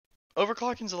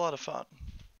Overclocking's a lot of fun.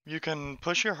 You can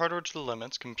push your hardware to the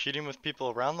limits, competing with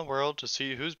people around the world to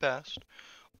see who's best,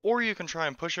 or you can try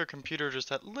and push your computer just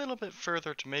that little bit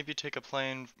further to maybe take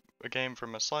a game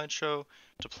from a slideshow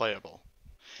to playable.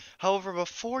 However,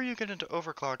 before you get into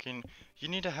overclocking, you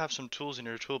need to have some tools in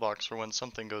your toolbox for when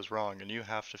something goes wrong and you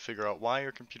have to figure out why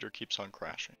your computer keeps on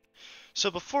crashing.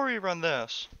 So before we run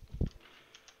this,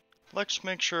 let's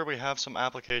make sure we have some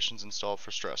applications installed for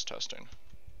stress testing.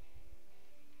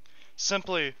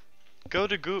 Simply go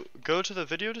to the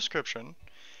video description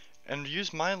and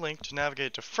use my link to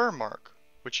navigate to FurMark,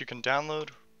 which you can download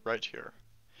right here.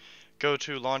 Go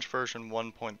to launch version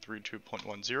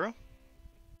 1.32.10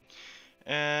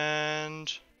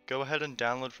 and go ahead and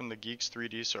download from the Geeks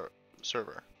 3D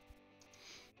server.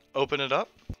 Open it up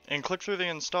and click through the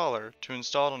installer to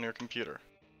install it on your computer.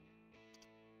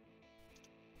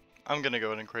 I'm going to go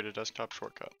ahead and create a desktop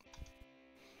shortcut.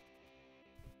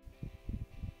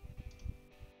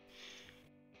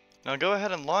 Now go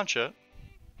ahead and launch it.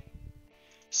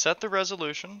 Set the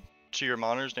resolution to your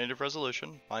monitor's native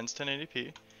resolution, mine's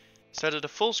 1080p. Set it to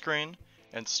full screen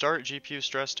and start GPU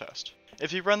stress test.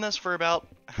 If you run this for about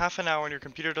half an hour and your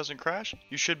computer doesn't crash,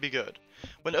 you should be good.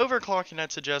 When overclocking,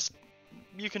 I'd suggest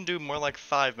you can do more like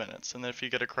 5 minutes, and then if you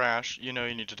get a crash, you know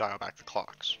you need to dial back the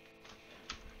clocks.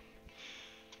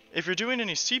 If you're doing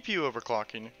any CPU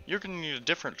overclocking, you're going to need a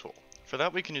different tool. For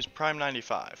that, we can use Prime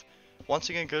 95. Once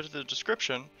again, go to the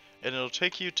description and it'll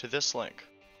take you to this link.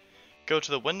 Go to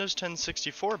the Windows 10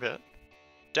 64-bit,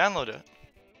 download it,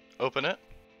 open it,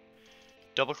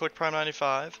 double click Prime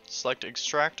 95, select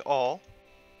Extract All,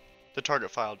 the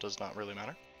target file does not really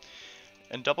matter,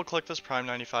 and double click this Prime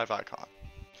 95 icon.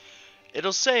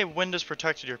 It'll say Windows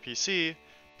protected your PC,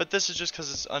 but this is just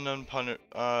because it's unknown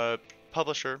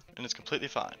publisher and it's completely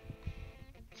fine.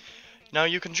 Now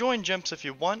you can join GIMPs if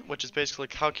you want, which is basically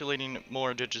calculating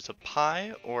more digits of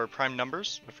pi or prime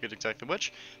numbers, I forget exactly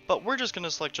which, but we're just going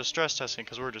to select just stress testing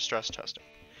because we're just stress testing.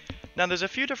 Now there's a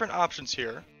few different options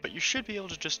here, but you should be able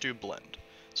to just do blend.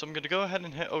 So I'm going to go ahead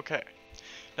and hit OK.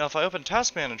 Now if I open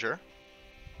Task Manager,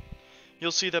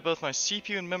 you'll see that both my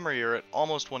CPU and memory are at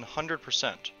almost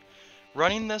 100%.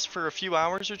 Running this for a few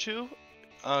hours or two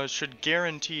should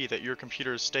guarantee that your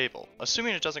computer is stable,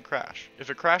 assuming it doesn't crash. If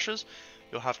it crashes,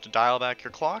 you'll have to dial back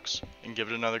your clocks and give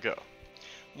it another go.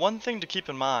 One thing to keep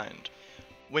in mind,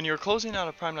 when you're closing out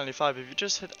of Prime 95, if you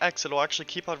just hit X, it'll actually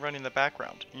keep on running in the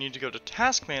background. You need to go to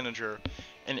Task Manager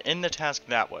and end the task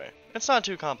that way. It's not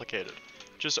too complicated.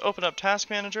 Just open up Task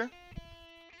Manager,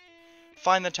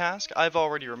 find the task. I've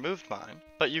already removed mine,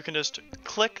 but you can just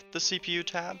click the CPU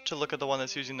tab to look at the one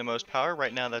that's using the most power.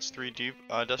 Right now that's 3D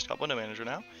Desktop Window Manager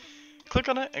now. Click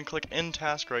on it and click End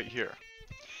Task right here.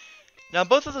 Now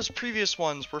both of those previous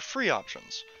ones were free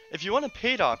options. If you want a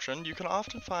paid option, you can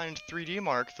often find 3D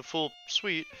Mark, the full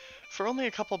suite, for only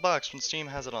a couple bucks when Steam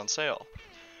has it on sale.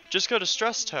 Just go to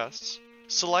Stress Tests,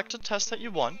 select a test that you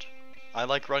want. I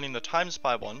like running the Time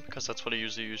Spy one because that's what I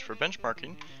usually use for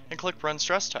benchmarking, and click Run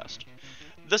Stress Test.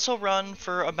 This will run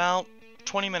for about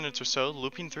 20 minutes or so,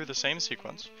 looping through the same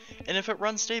sequence, and if it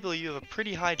runs stably, you have a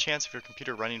pretty high chance of your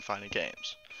computer running fine in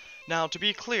games. Now, to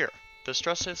be clear, the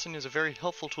stress testing is a very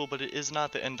helpful tool, but it is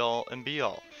not the end-all and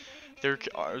be-all.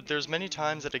 There's many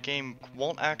times that a game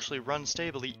won't actually run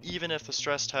stably, even if the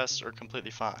stress tests are completely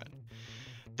fine.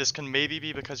 This can maybe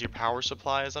be because your power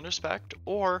supply is under spec,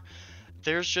 or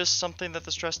there's just something that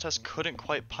the stress test couldn't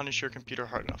quite punish your computer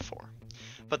hard enough for.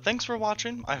 But thanks for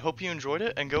watching, I hope you enjoyed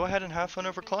it, and go ahead and have fun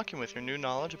overclocking with your new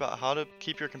knowledge about how to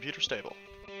keep your computer stable.